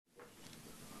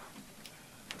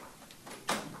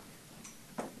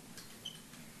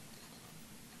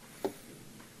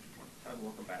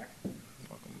welcome back.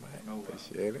 Welcome back. No,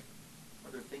 Appreciate it.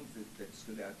 Are there things that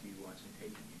stood out to you watching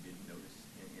tape that you didn't notice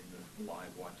in the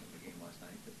live watching the game last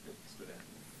night that stood out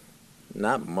to you?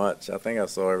 Not much. I think I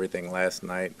saw everything last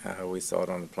night. We saw it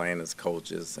on the plane as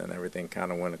coaches, and everything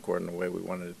kind of went according to the way we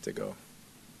wanted it to go.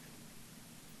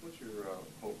 What's your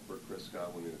hope for Chris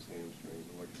Godwin in his hamstrings?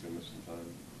 I'd like to see him miss some time.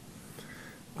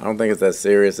 I don't think it's as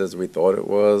serious as we thought it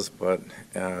was, but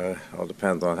it all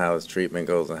depends on how his treatment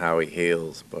goes and how he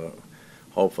heals. But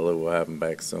hopefully we'll have him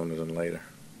back sooner than later.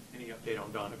 Any update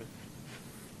on Donovan?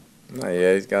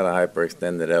 Yeah, he's got a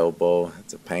hyperextended elbow.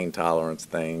 It's a pain tolerance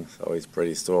thing, so he's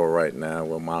pretty sore right now.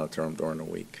 We'll monitor him during the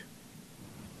week.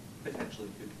 Potentially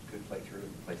could play through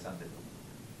and play Sunday.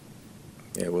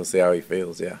 Yeah, we'll see how he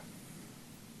feels, yeah.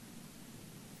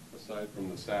 Aside from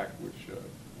the sack, which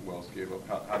Wells gave up,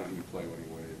 how did he play when he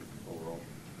went in overall?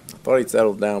 I thought he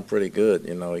settled down pretty good.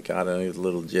 You know, he was a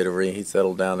little jittery. He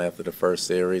settled down after the first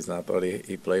series, and I thought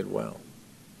he played well.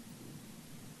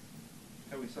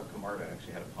 We saw Camarda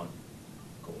actually had a punt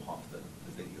go off the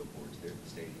video boards there at the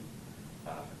stadium.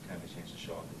 Kind of a chance to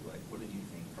show off his leg. What did you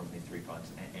think from the three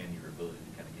punts and your ability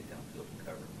to kind of get downfield and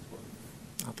cover him as well?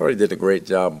 I thought he did a great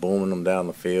job booming them down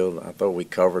the field. I thought we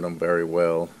covered them very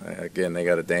well. Again, they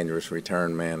got a dangerous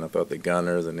return man. I thought the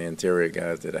gunners and the interior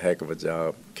guys did a heck of a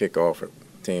job. Kickoff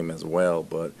team as well,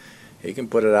 but he can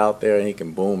put it out there and he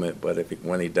can boom it. But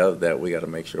when he does that, we got to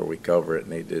make sure we cover it,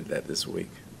 and they did that this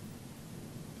week.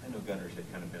 I know gunners had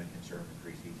kind of been a concern for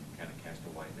preseason, kind of cast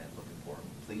a wide net looking for him.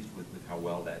 Pleased with how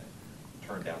well that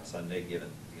turned out Sunday, given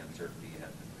the uncertainty you had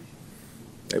in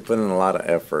preseason. They put in a lot of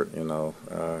effort, you know.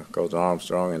 Coach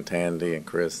Armstrong and Tandy and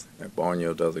Chris and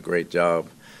Bonio does a great job.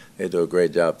 They do a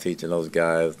great job teaching those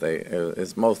guys.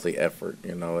 It's mostly effort,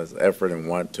 you know. It's effort and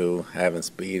want to. Having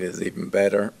speed is even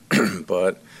better,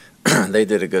 but they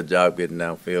did a good job getting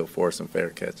downfield, forcing fair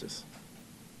catches.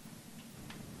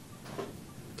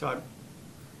 Todd,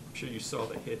 I'm sure you saw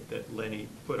the hit that Lenny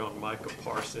put on Micah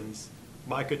Parsons.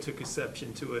 Micah took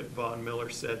exception to it. Von Miller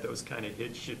said those kind of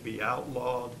hits should be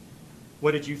outlawed.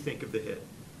 What did you think of the hit?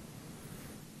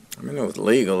 I mean, it was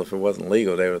legal. If it wasn't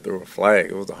legal, they would throw a flag.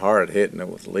 It was a hard hit, and it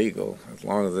was legal. As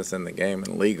long as it's in the game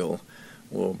and legal,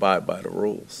 we'll abide by the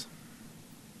rules.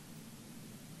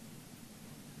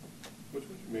 What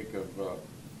would you make of,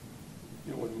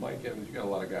 when Mike Evans, you got a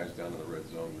lot of guys down in the red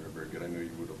zone. They're very good. I know you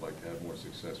would have liked to have more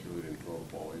success. Really didn't throw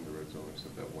the ball in the red zone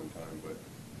except that one time. But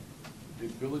the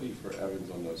ability for Evans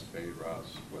on those fade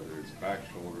routes, whether it's back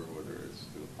shoulder, whether it's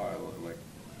to the pylon, like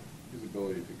his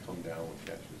ability to come down with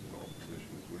catches in all positions,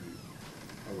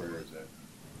 how rare is that?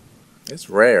 It's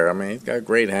rare. I mean, he's got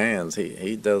great hands.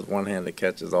 He does one-handed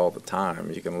catches all the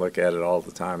time. You can look at it all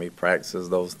the time. He practices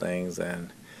those things,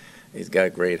 and he's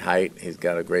got great height. He's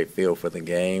got a great feel for the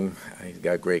game. He's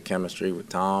got great chemistry with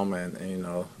Tom, and you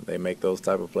know, they make those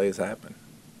type of plays happen.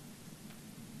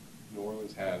 New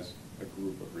Orleans has a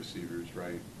group of receivers,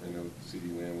 right? I know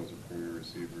CeeDee Lamb was a premier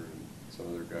receiver, and some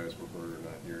other guys were hurt or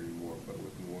not here anymore. But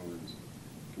with New Orleans,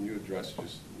 can you address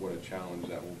just what a challenge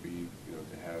that will be,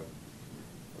 to have,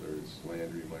 whether it's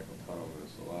Landry, Michael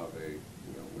Thomas, Olave,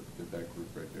 with that group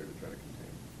right there to try to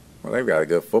contain? Well, they've got a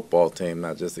good football team,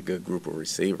 not just a good group of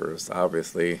receivers.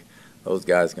 Obviously, those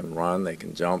guys can run, they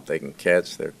can jump, they can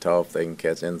catch, they're tough, they can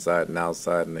catch inside and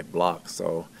outside, and they block.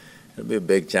 So it'll be a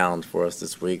big challenge for us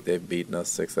this week. They've beaten us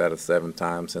 6 out of 7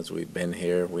 times since we've been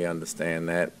here. We understand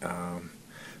that.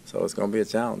 So it's going to be a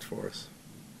challenge for us.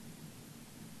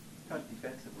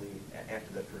 Defensively,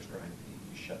 after that first drive,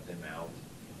 you shut them out.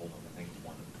 You hold them, I think it's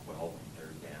 1 of 12 on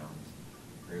third downs,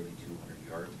 barely 200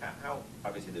 yards. How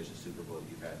obviously there's a Super Bowl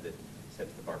you've had that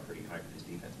sets the bar pretty high for this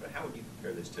defense, but how would you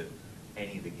compare this to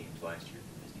any of the games last year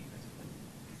from this defense?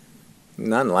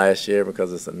 None last year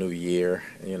because it's a new year.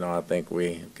 I think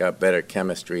we got better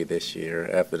chemistry this year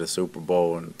after the Super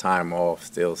Bowl and time off,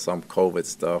 still some COVID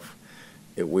stuff.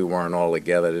 We weren't all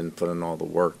together, didn't put in all the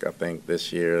work. I think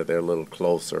this year they're a little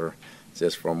closer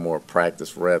just from more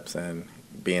practice reps and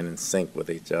being in sync with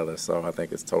each other. So I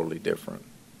think it's totally different.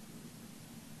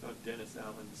 Dennis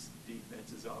Allen's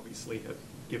defenses obviously have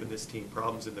given this team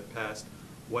problems in the past.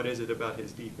 What is it about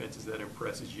his defenses that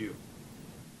impresses you?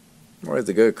 Well, he's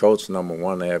a good coach, number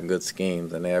one. They have good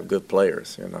schemes, and they have good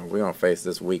players. We're going to face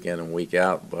this week in and week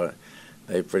out, but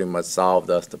they pretty much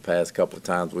solved us the past couple of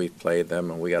times we've played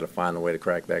them, and we got to find a way to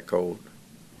crack that code.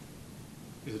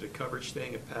 Is it a coverage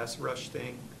thing, a pass rush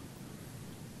thing?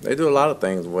 They do a lot of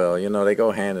things well. They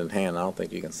go hand in hand. I don't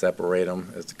think you can separate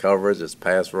them. It's coverage, it's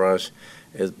pass rush,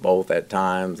 it's both at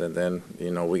times, and then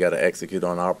we got to execute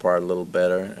on our part a little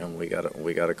better, and we got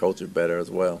to coach it better as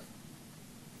well.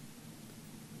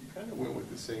 You kind of went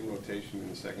with the same rotation in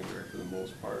the secondary for the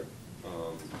most part.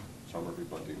 So Montgomery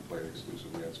Bunting playing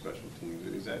exclusively on special teams.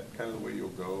 Is that kind of the way you'll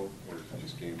go, or is it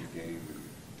just game to game?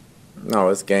 No,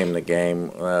 it's game to game.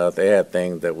 They had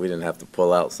things that we didn't have to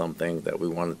pull out, some things that we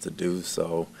wanted to do,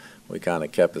 so we kind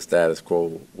of kept the status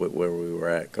quo with where we were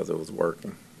at because it was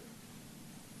working.